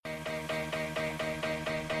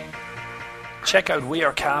Check out We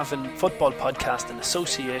Are Cavan football podcast in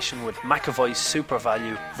association with McAvoy's Super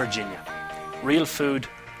Value, Virginia. Real food,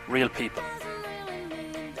 real people.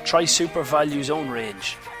 Try Super Value's own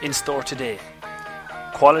range, in store today.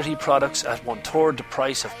 Quality products at 1/3 the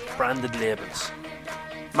price of branded labels.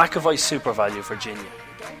 McAvoy's Super Value, Virginia.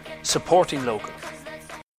 Supporting local.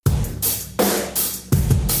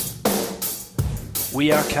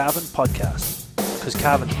 We Are Cavan podcast, because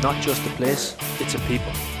Cavan's not just a place, it's a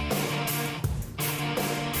people.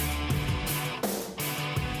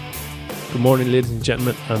 Good morning, ladies and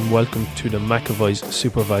gentlemen, and welcome to the McAvoy's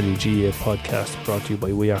Super Value GA podcast, brought to you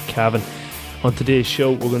by We Are Cavan. On today's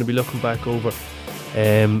show, we're going to be looking back over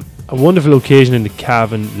a wonderful occasion in the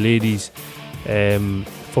Cavan ladies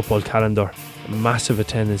football calendar. Massive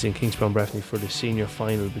attendance in Kingspan Breffni for the senior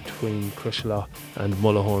final between Crushlaw and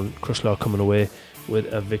Mullahoran. Crushlaw coming away with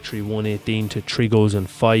a victory 118 to 3 goals and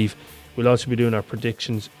 5. We'll also be doing our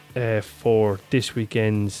predictions for this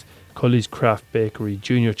weekend's Cully's Craft Bakery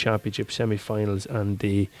Junior Championship semi-finals and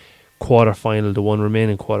the quarter-final, the one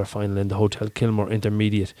remaining quarter-final in the Hotel Kilmore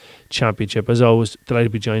Intermediate Championship. As always, delighted to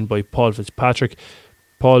be joined by Paul Fitzpatrick.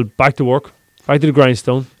 Paul, back to work, back to the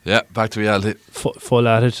grindstone. Yeah, back to reality. Full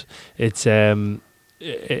at it. It's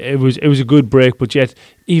it was a good break, but yet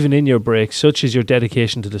even in your break, such is your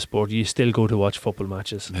dedication to the sport, you still go to watch football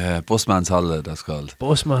matches. Yeah, busman's holiday, that's called.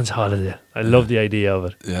 Busman's holiday. I love the idea of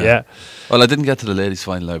it. Yeah. Well, I didn't get to the ladies'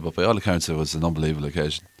 final now, but by all accounts, it was an unbelievable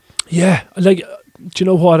occasion. Yeah, like, do you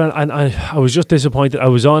know what? And I was just disappointed. I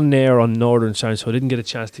was on air on Northern Sound, so I didn't get a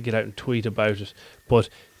chance to get out and tweet about it. But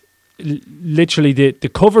literally, the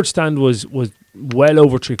covered stand was well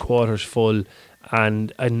over 3/4 full,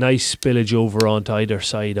 and a nice spillage over onto either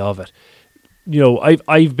side of it. You know,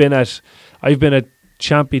 I've been at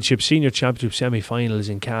senior championship semi-finals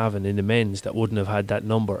in Cavan in the men's that wouldn't have had that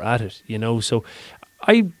number at it. You know, so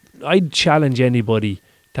I'd challenge anybody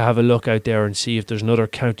to have a look out there and see if there's another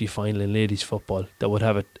county final in ladies football that would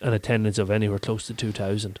have an attendance of anywhere close to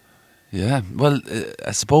 2,000. Yeah, well,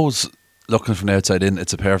 I suppose looking from the outside in,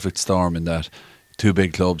 it's a perfect storm in that two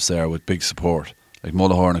big clubs there with big support, like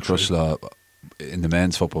Mullahoran and Crushlaw. In the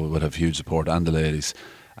men's football would have huge support, and the ladies,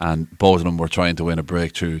 and both of them were trying to win a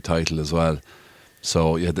breakthrough title as well.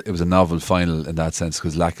 So yeah, it was a novel final in that sense,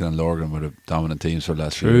 because Lacken and Lorgan were the dominant teams for the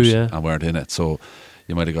last few years and weren't in it. So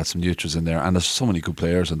you might have got some neutrals in there, and there's so many good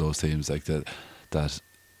players in those teams, like that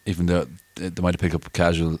even though they might have picked up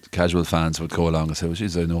casual fans would go along and say, well,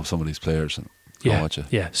 geez, I know some of these players, and watch it.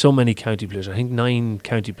 Yeah, so many county players. I think 9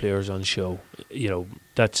 county players on show. You know,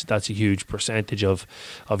 that's a huge percentage of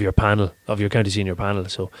your panel, of your county senior panel.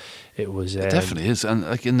 So it was it definitely is. And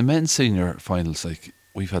like in the men's senior finals, like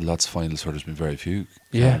we've had lots of finals where there's been very few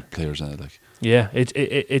players in it. Like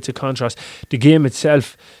it's a contrast. The game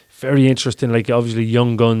itself, very interesting. Like obviously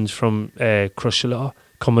young guns from Crushlaw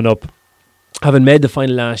coming up, having made the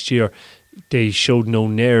final last year, they showed no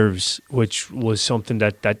nerves, which was something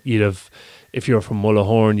that you'd have. If you're from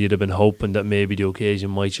Mullahoran, you'd have been hoping that maybe the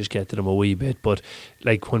occasion might just get to them a wee bit. But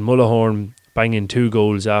like when Mullahoran bang in 2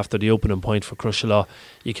 goals after the opening point for Crushlaw,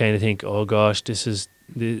 you kind of think, oh gosh, this is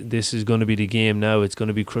going to be the game now. It's going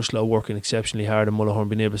to be Crushlaw working exceptionally hard and Mullahoran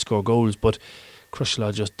being able to score goals. But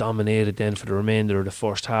Crushlaw just dominated then for the remainder of the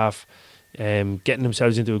first half, getting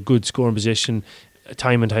themselves into a good scoring position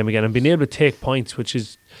time and time again, and being able to take points, which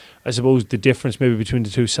is, I suppose, the difference maybe between the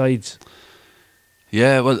two sides.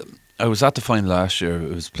 Yeah, well, I was at the final last year. It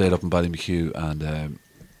was played up in Ballymachue, and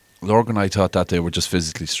Lorgan, I thought that they were just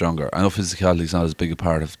physically stronger. I know physicality is not as big a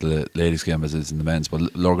part of the ladies' game as it is in the men's,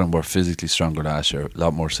 but Lorgan were physically stronger last year, a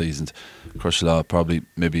lot more seasoned. Crushlaw probably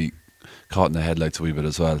maybe caught in the headlights a wee bit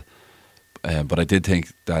as well. But I did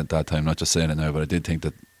think that time, not just saying it now, but I did think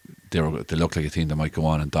that they looked like a team that might go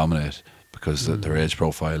on and dominate because of their age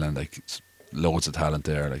profile and like loads of talent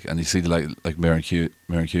there. Like, and you see like Maren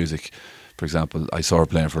Cusick, for example. I saw her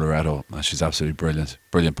playing for Loretto, and she's absolutely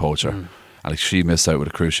brilliant poacher. And like she missed out with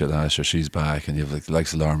a crucial last year. She's back, and you have like the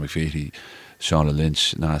likes of Lauren McFeety, Shauna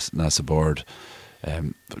Lynch, Nasa Board,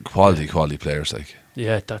 quality players. Like,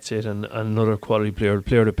 yeah, that's it. And another quality player, the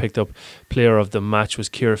player that picked up player of the match was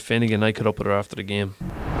Ciara Finnegan. I caught up with her after the game.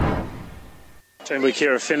 Time by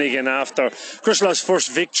Ciara Finnegan after Crushlaw's first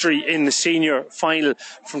victory in the senior final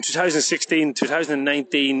from 2016,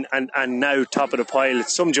 2019, and now top of the pile.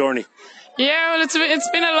 It's some journey. Yeah, well, it's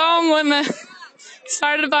been a long one.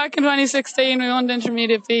 Started back in 2016. We won the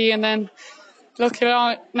intermediate B, and then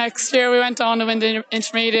luckily next year we went on to win the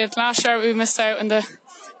intermediate. Last year we missed out in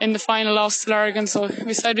the final, loss to Lurgan, so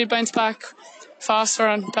we said we'd bounce back faster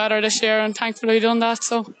and better this year, and thankfully we've done that.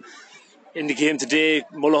 So in the game today,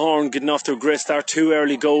 Mullahoran getting off to a great start, 2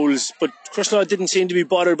 early goals, but Crushlaw didn't seem to be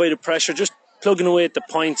bothered by the pressure, just plugging away at the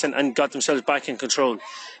points and got themselves back in control.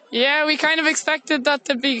 Yeah, we kind of expected that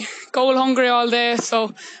to be goal hungry all day,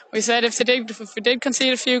 so we said if we did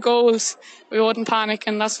concede a few goals, we wouldn't panic,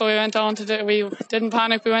 and that's what we went on to do. We didn't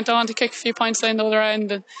panic. We went on to kick a few points down the other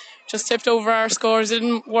end and just tipped over our scores.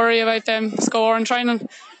 Didn't worry about them scoring, trying to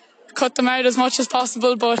cut them out as much as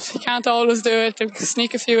possible, but you can't always do it. They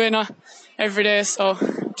sneak a few in every day, so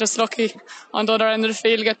just lucky on the other end of the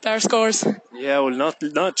field to get their scores. Yeah, well,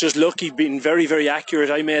 not just lucky, being very, very accurate.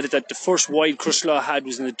 I made it that the first wide Crosslaw had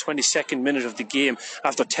was in the 22nd minute of the game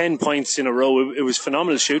after 10 points in a row. It was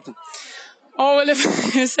phenomenal shooting. Oh, well,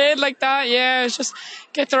 if you say it like that, yeah, it's just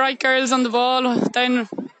get the right girls on the ball down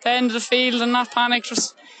the end of the field and not panic.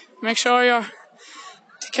 Just make sure you're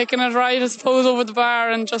kicking it right, I suppose, over the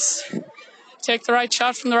bar, and just take the right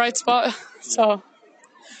shot from the right spot. So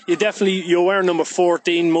You're wearing number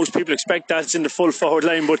 14. Most people expect that's in the full forward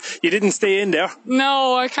line, but you didn't stay in there.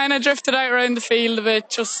 No, I kind of drifted out around the field a bit,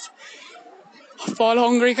 just ball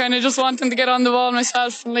hungry, kind of just wanting to get on the ball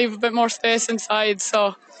myself and leave a bit more space inside.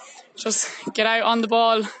 So just get out on the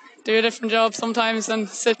ball, do a different job sometimes than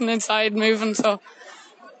sitting inside moving. So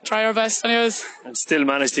try our best anyways. And still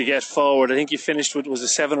managed to get forward. I think you finished with, was it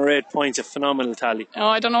 7 or 8 points, a phenomenal tally. No,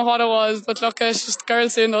 I don't know what it was, but look, it's just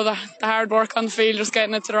girls doing the hard work on the field, just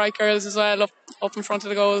getting it to the right girls as well, up in front of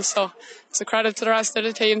the goals. So it's a credit to the rest of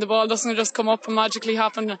the team. The ball doesn't just come up and magically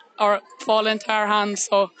happen or fall into our hands.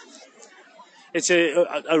 So it's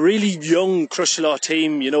a really young Crosslaw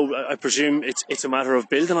team. You know, I presume it's a matter of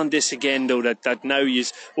building on this again, though, that now you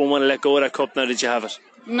won't want to let go of that cup now that you have it.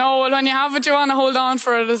 No, well, when you have it, you want to hold on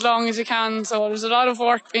for it as long as you can. So there's a lot of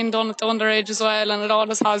work being done at the underage as well, and it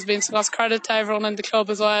always has been. So that's credit to everyone in the club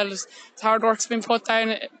as well. There's hard work's been put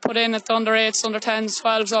in at the under 8s, under 10s,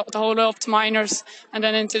 12s, the whole way up to minors, and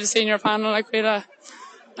then into the senior panel. Like we had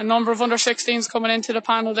a number of under 16s coming into the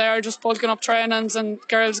panel there, just bulking up trainings, and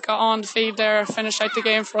girls got on the field there, finished out the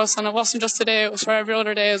game for us. And it wasn't just today; it was for every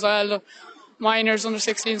other day as well. The minors, under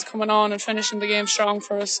 16s coming on and finishing the game strong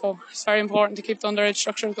for us, so it's very important to keep the underage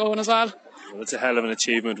structure going as well. Well, it's a hell of an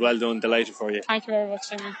achievement. Well done, delighted for you. Thank you very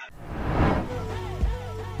much, Jamie.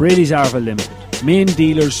 Brady's Arva Limited, main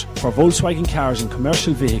dealers for Volkswagen cars and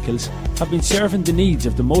commercial vehicles, have been serving the needs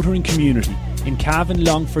of the motoring community in Cavan,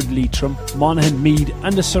 Longford, Leitrim, Monaghan, Meath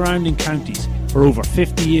and the surrounding counties for over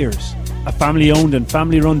 50 years. A family owned and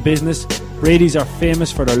family run business, Brady's are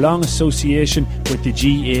famous for their long association with the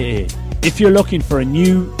GAA. If you're looking for a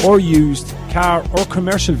new or used car or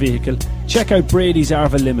commercial vehicle, check out Brady's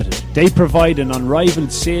Arva Limited. They provide an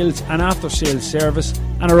unrivaled sales and after-sales service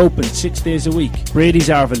and are open 6 days a week.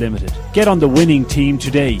 Brady's Arva Limited. Get on the winning team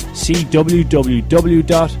today. See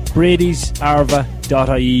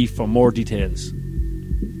www.bradysarva.ie for more details.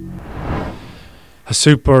 A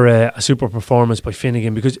super performance by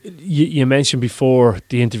Finnegan, because you mentioned before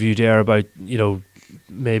the interview there about, you know,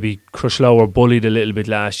 maybe Crosslaw were bullied a little bit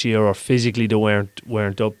last year, or physically they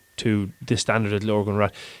weren't up to the standard that Lorgan were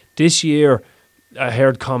at. This year, I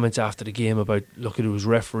heard comments after the game about, look, it was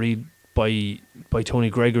refereed by Tony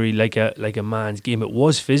Gregory like a man's game. It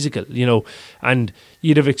was physical, you know, and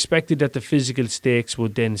you'd have expected that the physical stakes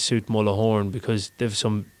would then suit Mullahoran because they've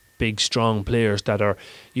some big, strong players that are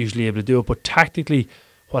usually able to do it. But tactically,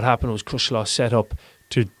 what happened was Crosslaw set up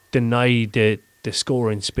to deny the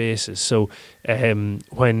scoring spaces. So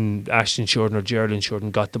when Ashton Shorten or Geraldine Shorten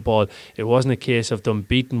got the ball, it wasn't a case of them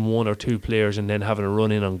beating 1 or 2 players and then having a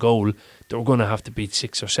run in on goal. They were going to have to beat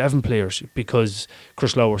 6 or 7 players because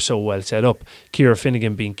Crosslaw were so well set up. Ciara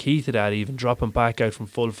Finnegan being key to that, even dropping back out from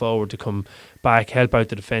full forward to come back, help out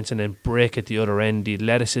the defence and then break at the other end. The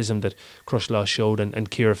athleticism that Crosslaw showed and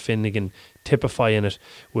Ciara Finnegan typifying it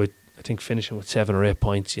with, I think, finishing with 7 or 8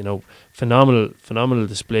 points. You know, phenomenal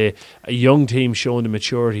display. A young team showing the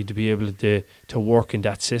maturity to be able to work in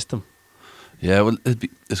that system. Yeah, well,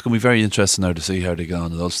 it's going to be very interesting now to see how they get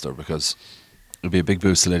on in Ulster, because it'll be a big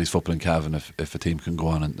boost to ladies football in Cavan if a team can go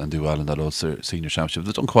on and do well in that Ulster Senior Championship.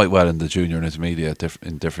 They've done quite well in the junior and intermediate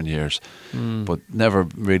in different years, but never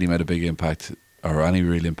really made a big impact or any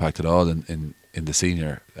real impact at all in the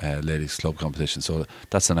senior ladies club competition. So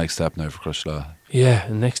that's the next step now for Crosslaw. Yeah,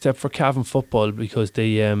 the next step for Cavan football, because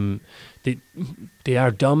they are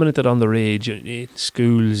dominant at underage in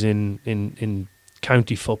schools, in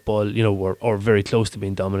county football, you know, or very close to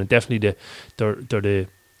being dominant. Definitely they're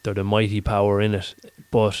the mighty power in it,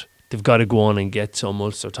 but they've got to go on and get some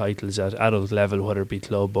Ulster titles at adult level, whether it be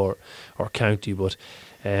club or county. But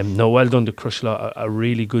no, well done to Crosslaw, a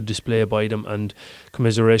really good display by them, and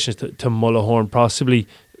commiserations to Mullahoran. Possibly,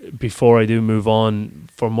 before I do move on,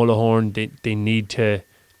 for Mullahoran, they need to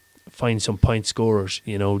find some point scorers.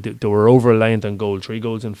 You know, they were over reliant on goal, 3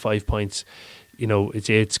 goals and 5 points. You know, it's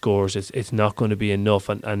 8 scores. It's not going to be enough.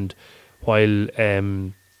 And while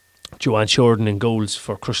Joanne Shorten in goals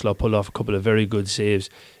for Crosslaw pulled off a couple of very good saves,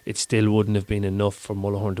 it still wouldn't have been enough for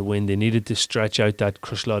Mullahoran to win. They needed to stretch out that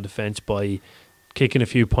Crosslaw defence by kicking a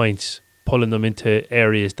few points, pulling them into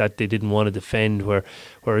areas that they didn't want to defend,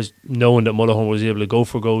 whereas knowing that Mullahoran was able to go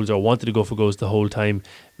for goals or wanted to go for goals the whole time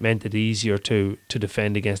meant it easier to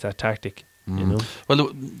defend against that tactic. You know? Well,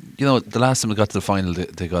 you know, the last time we got to the final,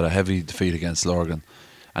 they got a heavy defeat against Lorgan,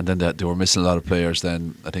 and then they were missing a lot of players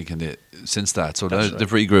then, I think, since that. So now they've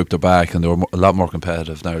regrouped, they're back, and they were a lot more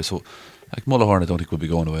competitive now. So like Mullahoran, I don't think will be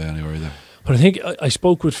going away anywhere either. But I think I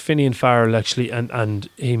spoke with Finian Farrell actually, and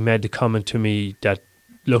he made the comment to me that,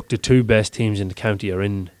 look, the 2 best teams in the county are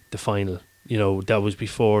in the final. You know, that was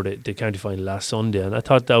before the county final last Sunday, and I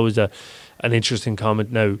thought that was an interesting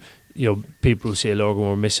comment. Now, you know, people who say Lorgan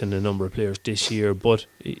were missing a number of players this year, but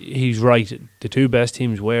he's right. The 2 best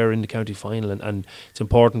teams were in the county final, and it's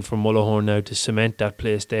important for Mullahoran now to cement that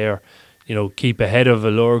place there. You know, keep ahead of a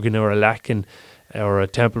Lorgan or a Lacken or a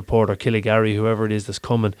Templeport or Killygarry, whoever it is that's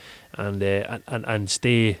coming, and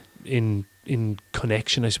stay in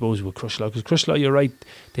connection, I suppose, with Crosslaw. Because Crosslaw, you're right,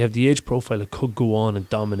 they have the age profile that could go on and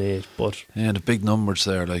dominate, but yeah, the big numbers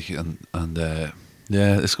there, like and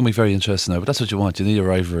yeah, it's going to be very interesting now. But that's what you want. You need a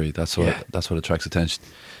rivalry. That's what attracts attention.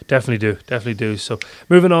 Definitely do. So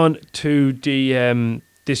moving on to the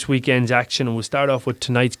this weekend's action, and we'll start off with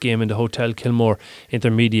tonight's game in the Hotel Kilmore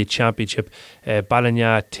Intermediate Championship.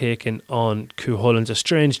 Ballina taking on Cuhullins. A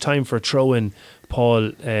strange time for a throw-in,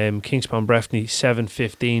 Paul. Kingspan Breffni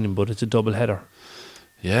 7:15, but it's a double header.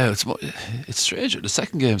 Yeah, it's strange. The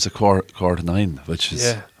second game's a quarter 9, which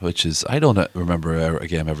is I don't remember a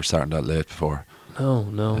game ever starting that late before.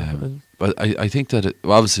 No. But I think that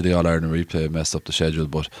obviously the All-Ireland replay messed up the schedule,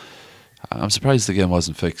 but I'm surprised the game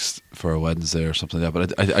wasn't fixed for a Wednesday or something like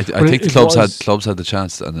that. But I think the clubs had the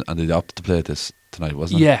chance and they opted to play it this tonight,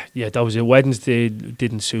 wasn't it? Yeah, that was it. Wednesday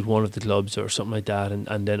didn't suit one of the clubs or something like that,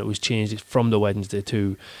 and then it was changed from the Wednesday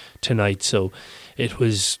to tonight. So it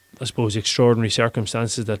was, I suppose, extraordinary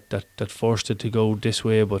circumstances that forced it to go this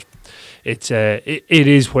way. But it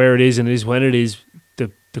is where it is, and it is when it is.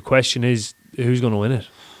 The question is, who's going to win it?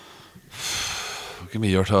 Give me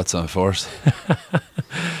your thoughts on it first.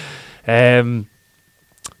 Do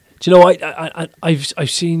you know, I've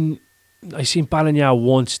seen Ballina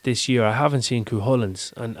once this year. I haven't seen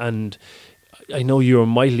Cuhullins, and I know you were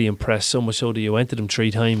mightily impressed, so much so that you went to them 3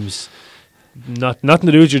 times. Nothing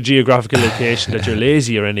to do with your geographical location, that you're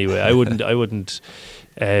lazy or anyway. I wouldn't.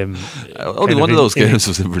 Only one of those games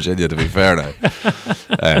was in Virginia, to be fair now.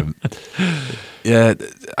 Yeah,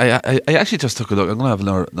 I actually just took a look. I'm going to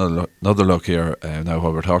have another look here now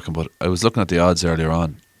while we're talking, but I was looking at the odds earlier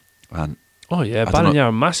on. And Ballina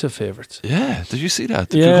are massive favourites. Yeah, did you see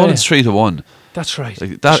that? Yeah. Cuhullins 3-1. That's right.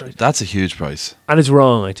 Like That's right. That's a huge price. And it's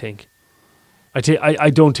wrong, I think. I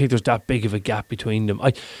don't think there's that big of a gap between them.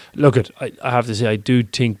 I have to say, I do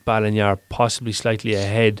think Ballina are possibly slightly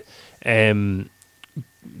ahead. You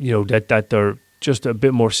know, that they're just a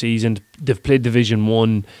bit more seasoned. They've played Division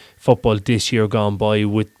 1 football this year gone by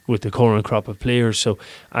with the current crop of players. So,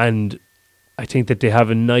 and I think that they have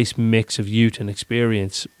a nice mix of youth and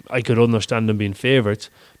experience. I could understand them being favourites,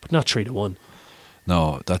 but not 3-1.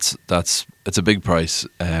 No, it's a big price.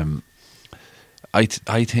 I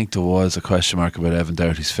think there was a question mark about Evan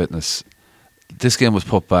Doughty's fitness. This game was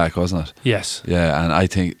put back, wasn't it? Yes. Yeah, and I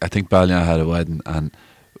think Ballina had a wedding, and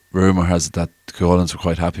rumour has it that Cuhullins were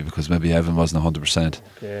quite happy because maybe Evan wasn't 100%.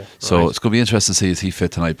 Okay, so right. It's going to be interesting to see is he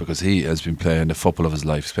fit tonight, because he has been playing the football of his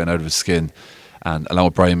life. He's playing out of his skin, and along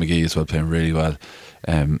with Brian McGee as well, playing really well.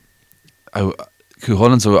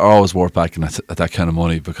 Cuhullins are always worth backing at that kind of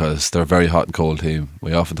money because they're a very hot and cold team.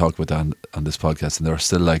 We often talk about that on this podcast, and they're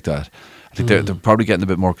still like that. I think they're probably getting a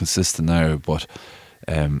bit more consistent now, but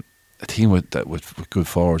a team with good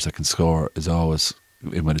forwards that can score is always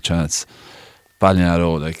in with a chance. Ballina,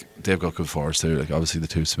 like, they've got good forwards too. Like, obviously the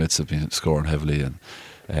 2 Smiths have been scoring heavily, and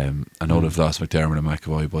I know they've lost McDermott and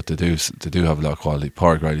McAvoy, but they do have a lot of quality.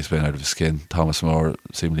 Pádraig Riley's playing out of his skin. Thomas Moore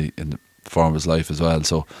seemingly in the form of his life as well.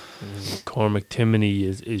 So Cormac Timoney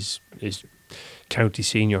is county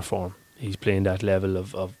senior form. He's playing that level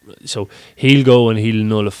of so he'll go and he'll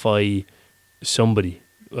nullify somebody,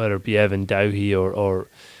 whether it be Evan Doughty or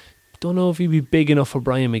don't know if he'd be big enough for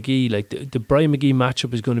Brian McGee. Like the Brian McGee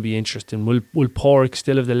matchup is going to be interesting. Will Pádraig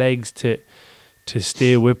still have the legs to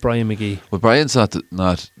stay with Brian McGee? Well, Brian's not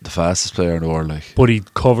the fastest player in the world, like, but he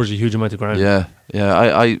covers a huge amount of ground. Yeah.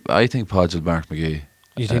 I think Podge will mark McGee.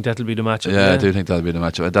 You think that'll be the matchup? Yeah, I do think that'll be the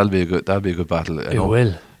matchup. That'll be a good battle. It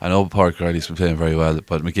will. I know Park Riley's been playing very well,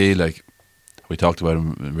 but McGee, like we talked about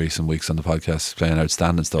him in recent weeks on the podcast, playing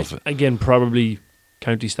outstanding stuff. Again, probably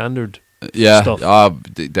county standard. Yeah, stuff.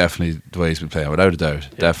 Definitely the way he's been playing, without a doubt.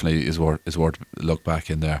 Yeah. Definitely is worth a look back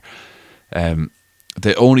in there.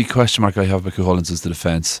 The only question mark I have about Cuchulain's is the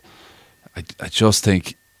defence. I just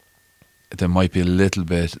think they might be a little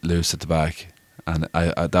bit loose at the back, and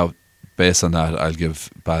I based on that, I'll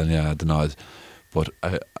give Ballina the nod. But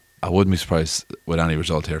I wouldn't be surprised with any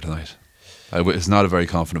result here tonight. It's not a very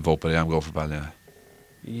confident vote, but I am going for Ballina.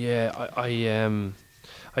 Yeah,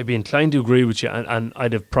 I'd be inclined to agree with you, and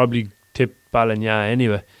I'd have probably tipped Ballina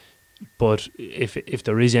anyway. But if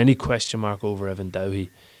there is any question mark over Evan Dowhy,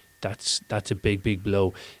 that's a big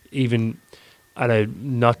blow. Even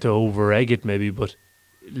not to over egg it maybe, but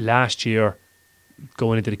last year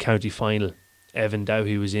going into the county final, Evan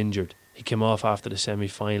Dowhy was injured. He came off after the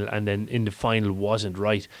semi-final, and then in the final wasn't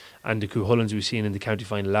right. And the Cuchulains we've seen in the county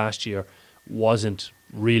final last year wasn't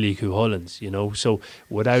really Cuchulains, you know. So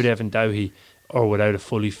without Evan Dowhy, or without a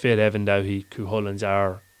fully fit Evan Dowhy,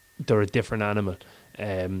 Cuchulains they're a different animal.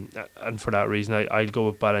 And for that reason, I'll go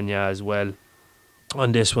with Ballina as well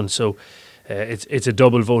on this one. So it's a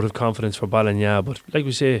double vote of confidence for Ballina. But like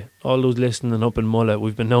we say, all those listening up in Mulla,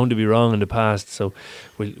 we've been known to be wrong in the past, so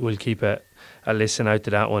we'll keep a listen out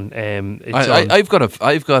to that one. I've got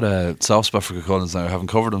a soft spot for Cuchulains now. I haven't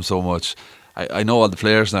covered them so much. I know all the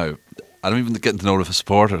players now. I'm even getting to know the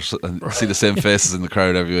supporters and see the same faces in the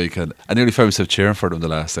crowd every week. And I nearly found myself cheering for them the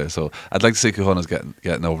last day. So I'd like to see Cuchulains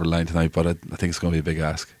getting over the line tonight, but I think it's going to be a big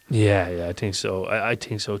ask. Yeah, I think so. I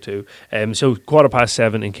think so too. So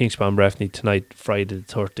 7:15 in Kingspan Breffni tonight, Friday the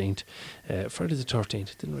 13th. Friday the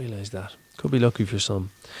 13th. Didn't realise that. Could be lucky for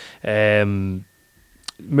some.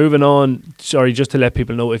 Moving on, just to let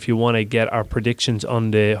people know, if you want to get our predictions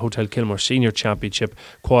on the Hotel Kilmore Senior Championship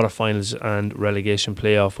quarterfinals and relegation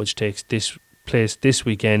playoff, which takes place this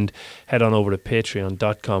weekend, head on over to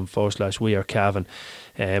patreon.com/wearecavan,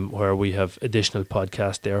 where we have additional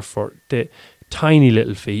podcasts there for the tiny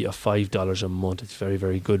little fee of $5 a month. It's very,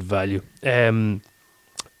 very good value.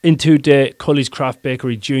 Into the Cully's Craft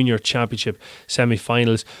Bakery Junior Championship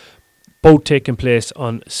semi-finals, both taking place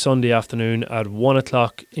on Sunday afternoon at 1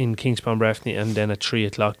 o'clock in Kingspan Breffni and then at 3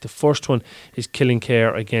 o'clock. The first one is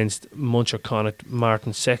Killincare against Muncher-Connacht.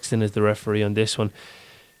 Martin Sexton is the referee on this one.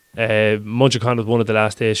 Muncher-Connacht won it the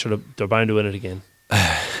last day, so they're bound to win it again.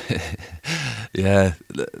 Yeah.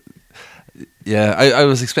 I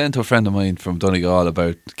was explaining to a friend of mine from Donegal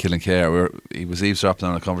about Killincare. He was eavesdropping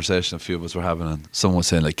on a conversation a few of us were having, and someone was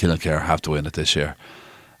saying like Killincare have to win it this year.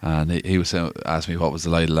 And he was saying, asked me what was the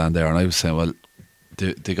lie of the land there, and I was saying, well,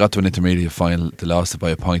 they got to an intermediate final, they lost it by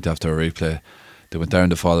a point after a replay. They went down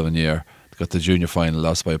the following year, they got to the junior final,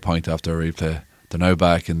 lost by a point after a replay. They're now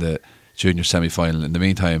back in the junior semi-final. In the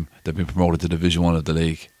meantime, they've been promoted to Division 1 of the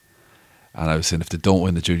league. And I was saying, if they don't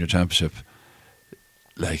win the junior championship,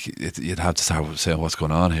 like you'd have to start saying what's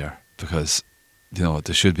going on here, because you know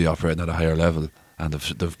they should be operating at a higher level, and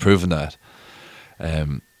they've proven that.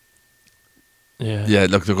 Yeah,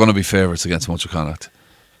 look, they're going to be favourites against Muncher-Connacht.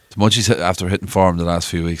 The Munchies, after hitting form the last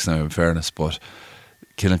few weeks now, in fairness, but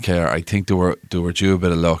Killincare, I think they were due a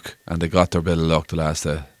bit of luck, and they got their bit of luck the last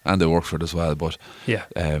day, and they worked for it as well. But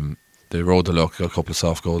they rode the luck, got a couple of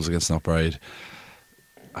soft goals against Knockbride.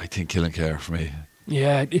 I think Killincare for me.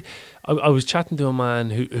 Yeah, I was chatting to a man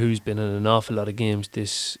who's been in an awful lot of games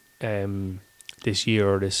this year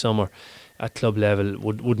or this summer at club level,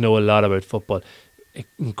 would know a lot about football.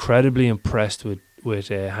 Incredibly impressed with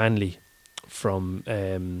Hanley from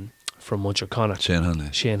Muncher-Connacht.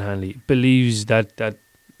 Shane Hanley believes that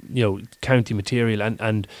you know, county material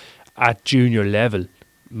and at junior level,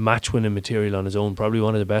 match winning material on his own. Probably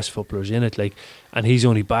one of the best footballers in it. And he's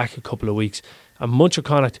only back a couple of weeks. And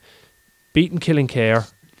Muncher-Connacht beating Killincare,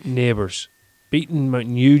 neighbours, beating Mount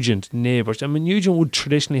Nugent, neighbours. I mean, Nugent would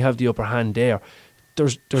traditionally have the upper hand there.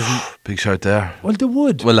 There's big shout there. Well, they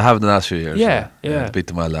would. Well, they have in the last few years. Yeah. They beat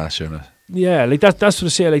them well last year now. Yeah, like that's what I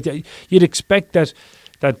say. Like you'd expect that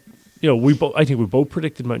you know, I think we both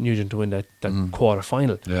predicted Mount Nugent to win that quarter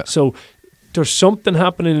final. Yeah. So there's something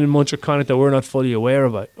happening in Muncher-Connacht that we're not fully aware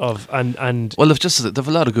of, and well, they've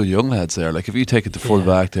a lot of good young lads there. Like if you take it to full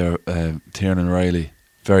back there, Tiernan Riley,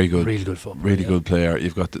 very good, really good football, really good player.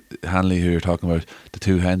 You've got Hanley, who you're talking about, the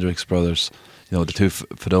two Hendricks brothers, you know, the two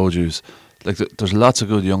Fadojus. Like there's lots of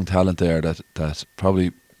good young talent there that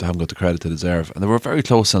probably they haven't got the credit they deserve, and they were very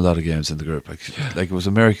close in a lot of games in the group. Like it was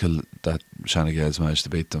a miracle that Shannon Gales managed to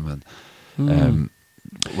beat them, and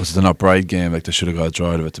was it an Knockbride game? Like they should have got a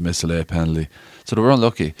draw out of it to miss a late penalty, so they were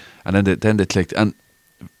unlucky. And then they clicked. And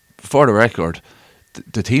for the record,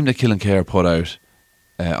 the team that Killincare put out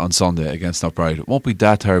on Sunday against Knockbride won't be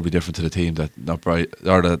that terribly different to the team that Knockbride,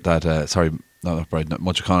 or not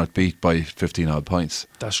Munchauconnet beat by 15 odd points.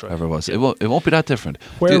 That's right. Whatever it was. It won't be that different.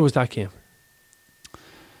 Where was that game?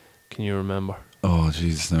 Can you remember? Oh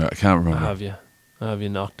Jesus, no, I can't remember. Have you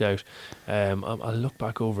knocked out? I'll look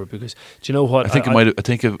back over it because do you know what? I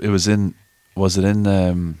think it was in. Was it in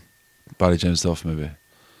Ballyjamestuff maybe?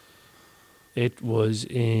 It was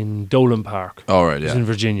in Dolan Park. Oh right, It was yeah. in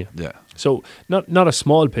Virginia. Yeah. So not a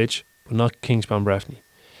small pitch, but not Kingspan Breffni.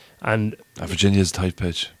 And Virginia's a tight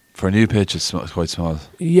pitch. For a new pitch, it's quite small.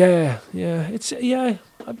 yeah, I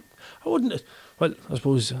wouldn't. Well, I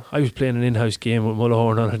suppose I was playing an in-house game with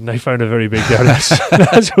Mullahorn on it, and I found it very big there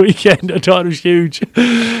last weekend. I thought it was huge.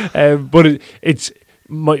 But it's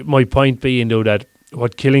my point being though that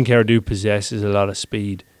what Killincare do possess is a lot of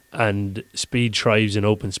speed, and speed thrives in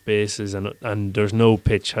open spaces, and there's no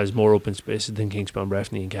pitch has more open spaces than Kingspan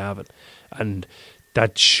Breffni and Cavan, and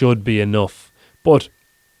that should be enough. But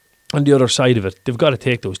on the other side of it, they've got to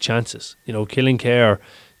take those chances. You know, Killincare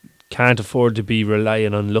can't afford to be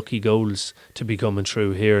relying on lucky goals to be coming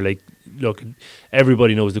through here. Like, look,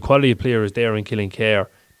 everybody knows the quality of player is there in Killincare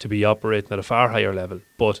to be operating at a far higher level,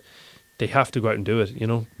 but they have to go out and do it, you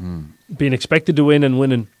know. Being expected to win and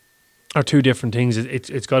winning are two different things.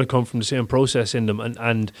 It's got to come from the same process in them,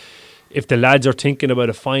 and if the lads are thinking about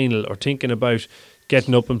a final or thinking about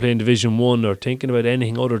getting up and playing Division 1 or thinking about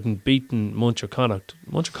anything other than beating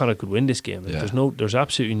Munchauconnet could win this game. Yeah. There's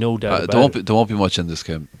absolutely no doubt about it. There won't be much in this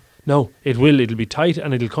game. No, it will. It'll be tight,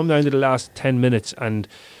 and it'll come down to the last 10 minutes, and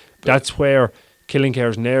that's where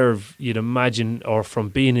Killincare's nerve, you'd imagine, or from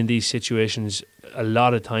being in these situations a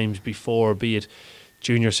lot of times before, be it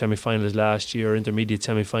junior semi-finals last year, intermediate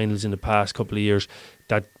semi-finals in the past couple of years,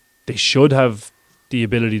 that they should have the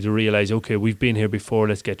ability to realise, okay, we've been here before,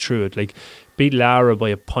 let's get through it. Like, beat Lara by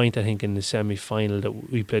a point, I think, in the semi-final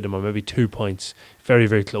that we played them on, maybe 2 points. Very,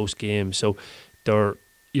 very close game. So they're,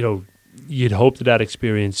 you know, you'd hope that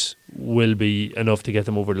experience will be enough to get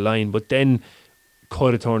them over the line, but then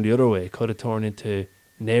could have turned the other way, could have turned into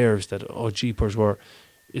nerves that, oh jeepers,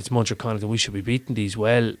 it's Munchauconnet and we should be beating these.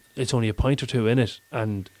 Well, it's only a point or two in it,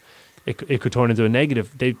 and it could turn into a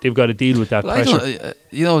negative. They've got to deal with that pressure.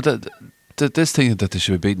 This thing that they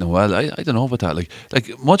should be beating them well, I don't know about that. Like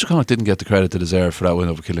Munchauconnet didn't get the credit they deserve for that win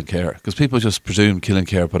over Killincare, because people just presumed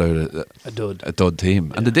Killincare put out a dud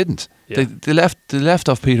team, and they didn't. Yeah. They left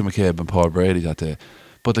off Peter McCabe and Paul Brady that day,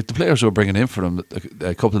 but like the players who were bringing in for them,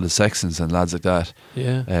 a couple of the Sextons and lads like that,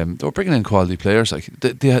 they were bringing in quality players. Like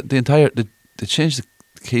they changed the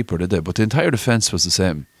keeper, did they? But the entire defence was the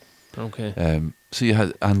same. Okay. So you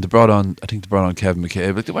had, and they brought on Kevin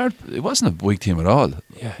McCabe. Like it wasn't a weak team at all.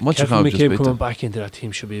 Yeah, Kevin McCabe coming back into that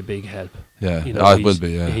team should be a big help. Yeah, you know, it will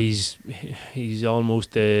be. Yeah, he's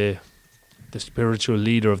almost the spiritual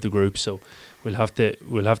leader of the group. So we'll have to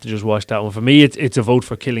just watch that one. For me, it's a vote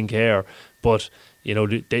for Killincare, but you know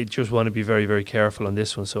they just want to be very, very careful on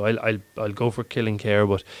this one. So I'll go for Killincare,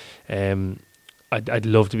 but I'd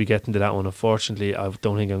love to be getting to that one. Unfortunately, I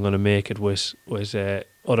don't think I'm going to make it with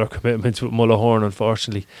other commitments with Mullahorn,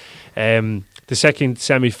 unfortunately. The second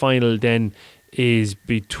semi-final then is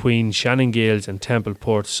between Shannon Gales and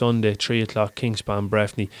Templeport, Sunday, 3 o'clock, Kingspan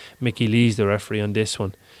Breffni. Mickey Lee's the referee on this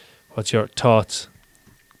one. What's your thoughts?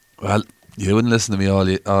 Well, you wouldn't listen to me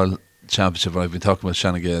all championship. I've been talking about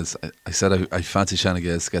Shannon Gales. I said I fancy Shannon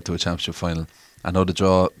Gales to get to a championship final. I know the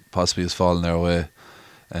draw possibly has fallen their way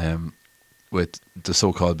with the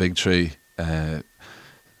so-called Big Three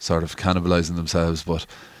sort of cannibalising themselves, but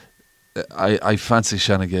I fancy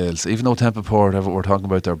Shannon Gales. Even though Templeport, we're talking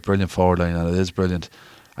about their brilliant forward line, and it is brilliant,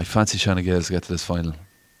 I fancy Shannon Gales to get to this final.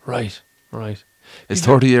 Right. It's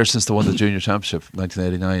 30 years since they won the junior championship,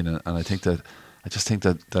 1989, and I just think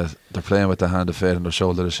that they're playing with the hand of fate on their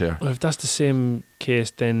shoulder this year. Well, if that's the same case,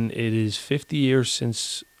 then it is 50 years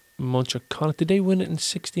since Munchauconnet. Did they win it in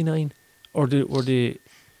 69? Or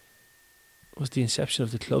was the inception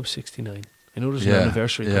of the club 69? I know there's an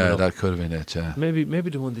anniversary coming up. That could have been it, yeah. Maybe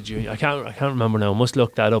they won the junior. I can't remember now. I must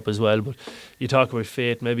look that up as well. But you talk about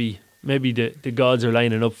fate, maybe the gods are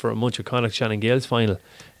lining up for a Munchauconnet Shannon Gales final.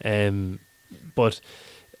 But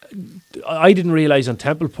I didn't realise on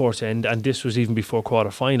Templeport's end, and this was even before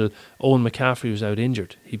quarter final, Owen McCaffrey was out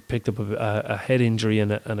injured. He picked up a head injury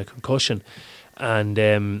and a concussion,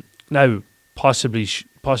 and now possibly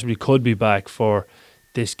could be back for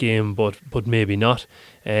this game, but maybe not.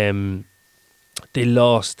 They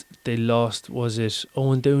lost. Was it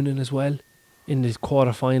Owen Doonan as well in the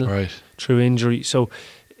quarter final, right, through injury? So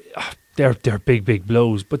they're big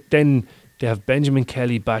blows. But then They have Benjamin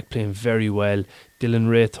Kelly back playing very well. Dylan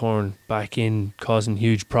Raythorne back in, causing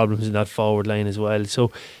huge problems in that forward line as well.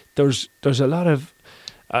 So there's a lot of...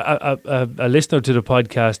 A listener to the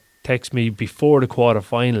podcast texted me before the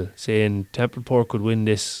quarter-final saying Templeport could win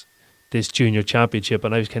this junior championship,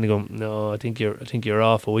 and I was kind of going, no, I think you're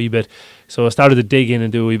off a wee bit. So I started to dig in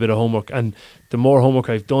and do a wee bit of homework, and the more homework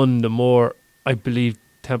I've done, the more I believe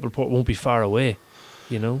Templeport won't be far away,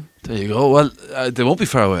 you know. There you go. Well, they won't be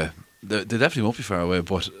far away. They definitely won't be far away,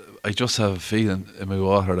 but I just have a feeling in my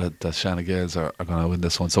water that Shannon Gales are going to win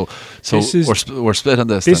this one. So we're split on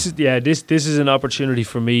this. This is an opportunity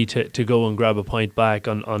for me to go and grab a point back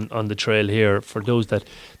on the trail here. For those that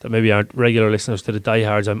maybe aren't regular listeners to the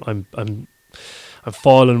diehards, I'm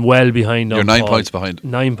fallen well behind. You're 9 points behind.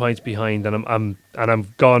 9 points behind, and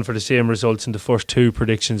I'm gone for the same results in the first two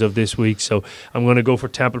predictions of this week. So I'm going to go for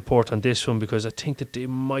Templeport on this one because I think that they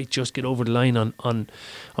might just get over the line on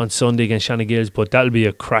Sunday against Shannon Gales. But that'll be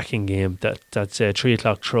a cracking game. That's a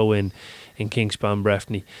 3:00 throw in Kingspan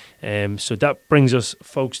Breffni. So that brings us,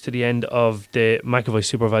 folks, to the end of the McAvoy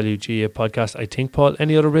Super Value GA podcast. I think, Paul,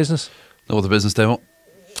 any other business? No other business, Demo.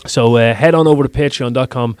 So head on over to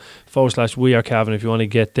patreon.com/wearecavan if you want to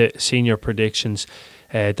get the senior predictions.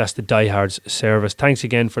 That's the Diehards service. Thanks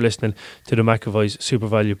again for listening to the McAvoy's Super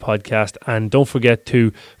Value podcast, and don't forget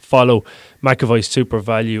to follow McAvoy's Super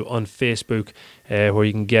Value on Facebook, where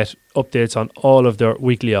you can get updates on all of their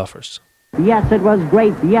weekly offers. Yes, it was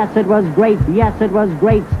great. Yes, it was great. Yes, it was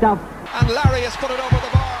great stuff. And Larry has put it over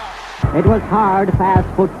the bar. It was hard, fast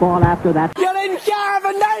football after that. You're in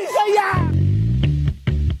Cavan, yeah!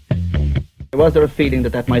 Was there a feeling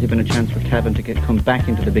that might have been a chance for Cavan to come back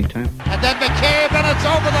into the big time? And then McCabe, and it's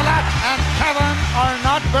over the lat, and Cavan are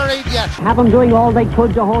not buried yet. Cavan doing all they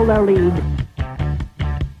could to hold their lead.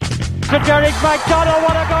 To Derek McDonald,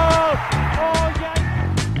 what a goal! Oh, yes!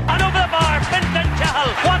 And over the bar, Fintan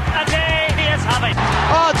Cahill, what a day he is having!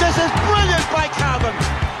 Oh, this is brilliant by Cavan!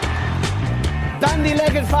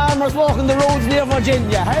 Dandy-legged farmers walking the roads near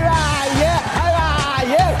Virginia. Hurrah, yeah!